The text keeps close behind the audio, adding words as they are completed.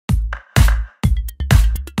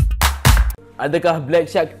Adakah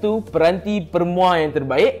BlackShark tu peranti permua yang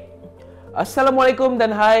terbaik? Assalamualaikum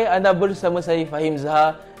dan hai, anda bersama saya Fahim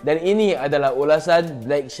Zaha dan ini adalah ulasan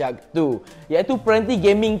BlackShark 2, iaitu peranti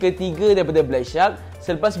gaming ketiga daripada BlackShark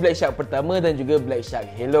selepas BlackShark pertama dan juga BlackShark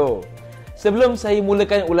Hello. Sebelum saya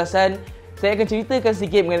mulakan ulasan, saya akan ceritakan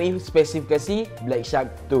sedikit mengenai spesifikasi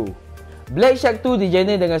BlackShark 2. BlackShark 2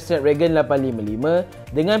 dijener dengan Snapdragon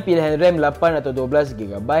 855 dengan pilihan RAM 8 atau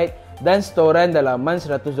 12GB dan storan dalaman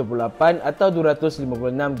 128 atau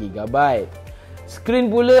 256GB. Skrin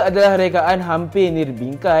pula adalah rekaan hampir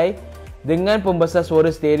nirbingkai dengan pembesar suara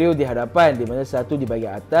stereo di hadapan, di mana satu di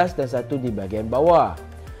bahagian atas dan satu di bahagian bawah.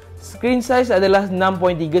 Screen size adalah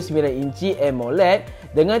 6.39 inci AMOLED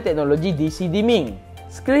dengan teknologi DC dimming.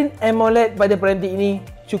 Skrin AMOLED pada peranti ini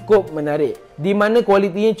cukup menarik, di mana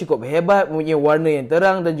kualitinya cukup hebat, mempunyai warna yang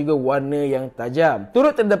terang dan juga warna yang tajam.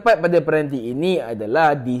 Turut terdapat pada peranti ini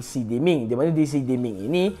adalah DC dimming, di mana DC dimming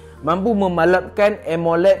ini mampu memalapkan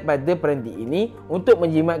AMOLED pada peranti ini untuk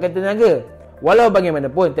menjimatkan tenaga. Walau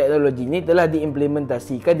bagaimanapun, teknologi ini telah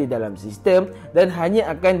diimplementasikan di dalam sistem dan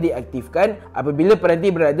hanya akan diaktifkan apabila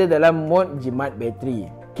peranti berada dalam mod jimat bateri.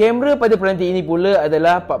 Kamera pada peranti ini pula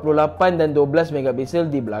adalah 48 dan 12 megapiksel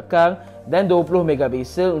di belakang dan 20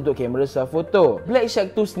 megapiksel untuk kamera swafoto.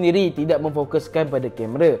 BlackShark 2 sendiri tidak memfokuskan pada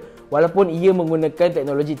kamera, walaupun ia menggunakan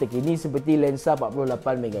teknologi terkini seperti lensa 48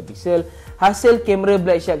 megapiksel. Hasil kamera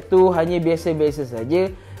BlackShark 2 hanya biasa-biasa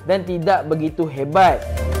saja dan tidak begitu hebat.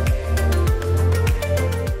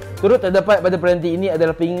 Turut terdapat pada peranti ini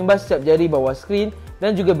adalah pengimbas cap jari bawah skrin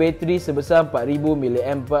dan juga bateri sebesar 4000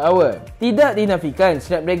 mAh. Tidak dinafikan,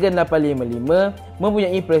 Snapdragon 855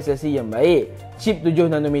 mempunyai prestasi yang baik. Chip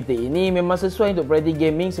 7nm ini memang sesuai untuk peranti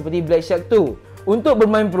gaming seperti BlackShark 2. Untuk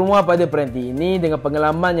bermain permua pada peranti ini dengan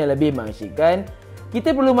pengalaman yang lebih mengasyikkan,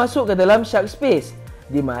 kita perlu masuk ke dalam Shark Space,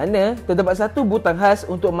 di mana terdapat satu butang khas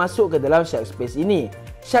untuk masuk ke dalam Shark Space ini.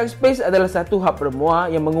 Shark Space adalah satu hub permua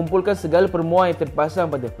yang mengumpulkan segala permua yang terpasang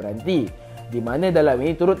pada peranti, di mana dalam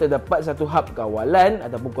ini turut terdapat satu hub kawalan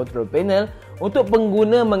ataupun control panel untuk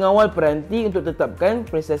pengguna mengawal peranti untuk tetapkan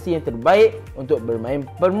prestasi yang terbaik untuk bermain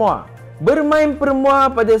permua. Bermain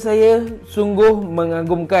permua pada saya sungguh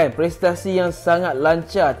mengagumkan, prestasi yang sangat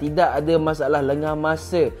lancar, tidak ada masalah lengah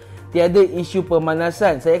masa, tiada isu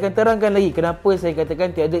pemanasan. Saya akan terangkan lagi kenapa saya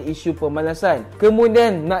katakan tiada isu pemanasan.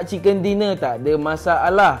 Kemudian nak chicken dinner tak ada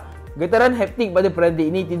masalah. Getaran haptik pada peranti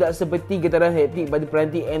ini tidak seperti getaran haptik pada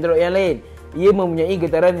peranti Android yang lain. Ia mempunyai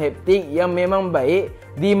getaran haptik yang memang baik,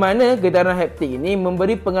 di mana getaran haptik ini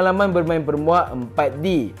memberi pengalaman bermain permua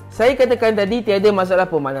 4D. Saya katakan tadi tiada masalah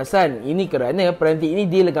pemanasan. Ini kerana peranti ini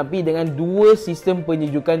dilengkapi dengan dua sistem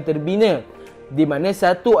penyejukan terbina, di mana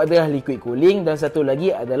satu adalah liquid cooling dan satu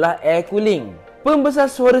lagi adalah air cooling.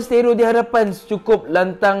 Pembesar suara stereo di hadapan cukup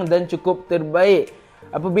lantang dan cukup terbaik.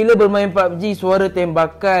 Apabila bermain PUBG, suara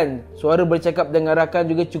tembakan, suara bercakap dengan rakan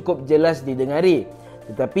juga cukup jelas didengari.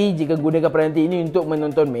 Tetapi jika gunakan peranti ini untuk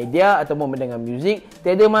menonton media atau mendengar muzik,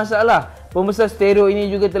 tiada masalah. Pembesar stereo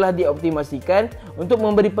ini juga telah dioptimasikan untuk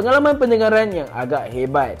memberi pengalaman pendengaran yang agak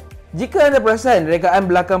hebat. Jika anda perasan,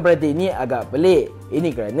 rekaan belakang peranti ini agak pelik. Ini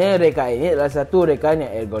kerana rekaan ini adalah satu rekaan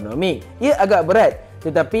yang ergonomik. Ia agak berat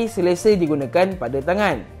tetapi selesa digunakan pada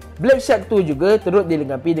tangan. BlackShark 2 juga turut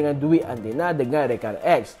dilengkapi dengan duit antena dengan rekaan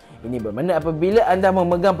X. Ini bermakna apabila anda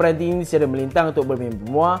memegang peranti ini secara melintang untuk bermain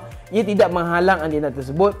permua, ia tidak menghalang antena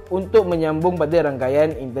tersebut untuk menyambung pada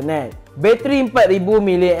rangkaian internet. Bateri 4000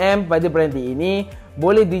 mAh pada peranti ini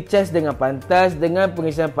boleh dicas dengan pantas dengan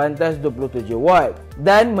pengisian pantas 27W.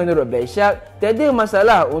 Dan menurut BlackShark, tiada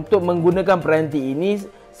masalah untuk menggunakan peranti ini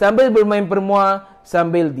sambil bermain permua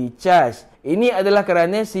sambil dicas. Ini adalah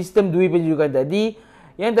kerana sistem duit penyejukan tadi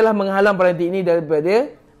yang telah menghalang peranti ini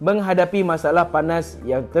daripada menghadapi masalah panas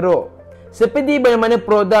yang teruk. Seperti bagaimana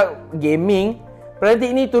produk gaming, peranti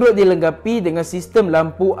ini turut dilengkapi dengan sistem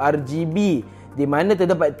lampu RGB, di mana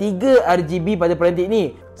terdapat 3 RGB pada peranti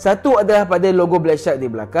ini. Satu adalah pada logo BlackShark di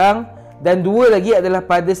belakang dan dua lagi adalah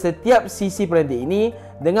pada setiap sisi peranti ini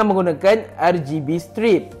dengan menggunakan RGB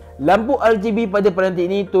strip. Lampu RGB pada peranti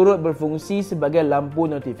ini turut berfungsi sebagai lampu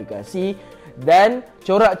notifikasi dan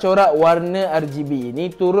corak-corak warna RGB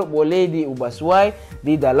ini turut boleh diubah sesuai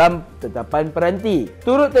di dalam tetapan peranti.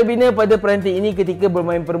 Turut terbina pada peranti ini ketika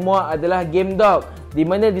bermain permua adalah game dock, di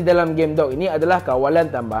mana di dalam game dock ini adalah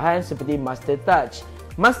kawalan tambahan seperti Master Touch.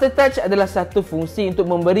 Master Touch adalah satu fungsi untuk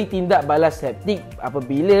memberi tindak balas haptik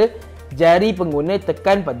apabila jari pengguna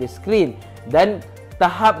tekan pada skrin, dan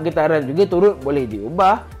tahap getaran juga turut boleh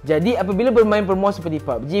diubah. Jadi apabila bermain permua seperti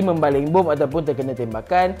PUBG, membaling bom ataupun terkena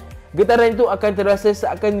tembakan, getaran itu akan terasa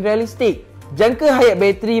seakan realistik. Jangka hayat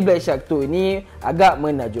bateri BlackShark 2 ini agak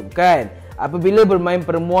menakjubkan. Apabila bermain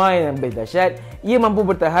permua yang lebih dahsyat, ia mampu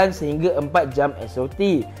bertahan sehingga 4 jam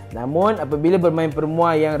SOT. Namun apabila bermain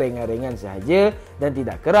permua yang ringan-ringan sahaja dan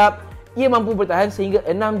tidak kerap, ia mampu bertahan sehingga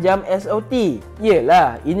 6 jam SOT.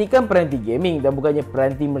 Yelah, ini kan peranti gaming dan bukannya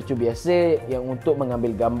peranti mercu biasa yang untuk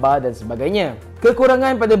mengambil gambar dan sebagainya.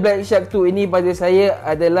 Kekurangan pada BlackShark 2 ini pada saya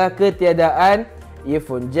adalah ketiadaan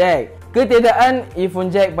earphone jack. Ketiadaan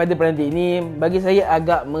earphone jack pada peranti ini bagi saya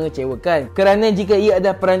agak mengecewakan, kerana jika ia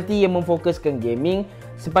adalah peranti yang memfokuskan gaming,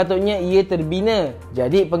 sepatutnya ia terbina.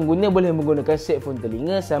 Jadi pengguna boleh menggunakan headphone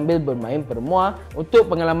telinga sambil bermain permua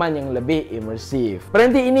untuk pengalaman yang lebih imersif.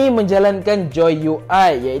 Peranti ini menjalankan Joy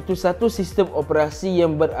UI, iaitu satu sistem operasi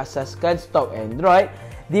yang berasaskan stok Android,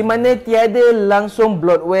 di mana tiada langsung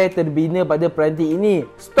bloatware terbina pada peranti ini.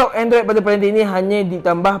 Stok Android pada peranti ini hanya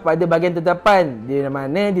ditambah pada bahagian tetapan, di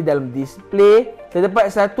mana di dalam display terdapat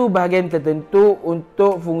satu bahagian tertentu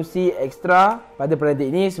untuk fungsi ekstra pada peranti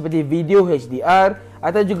ini seperti video HDR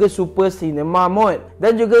atau juga Super Cinema Mode,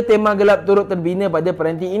 dan juga tema gelap turut terbina pada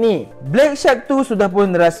peranti ini. BlackShark 2 sudah pun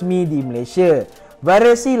rasmi di Malaysia.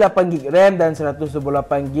 Variasi 8GB RAM dan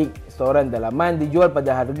 128GB storan dalaman dijual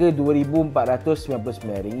pada harga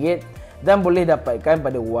RM2499 dan boleh dapatkan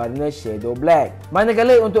pada warna shadow black.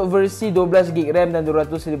 Manakala untuk versi 12GB RAM dan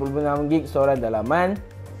 256GB storan dalaman,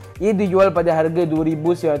 ia dijual pada harga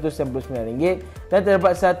RM2,999 dan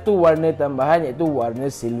terdapat satu warna tambahan iaitu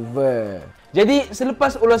warna silver. Jadi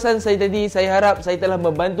selepas ulasan saya tadi, saya harap saya telah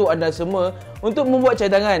membantu anda semua untuk membuat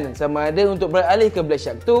cadangan sama ada untuk beralih ke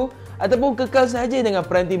BlackShark 2 ataupun kekal sahaja dengan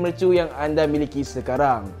peranti mercu yang anda miliki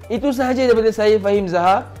sekarang. Itu sahaja daripada saya, Fahim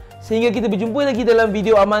Zahar. Sehingga kita berjumpa lagi dalam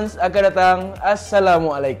video Amanz akan datang.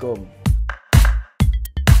 Assalamualaikum.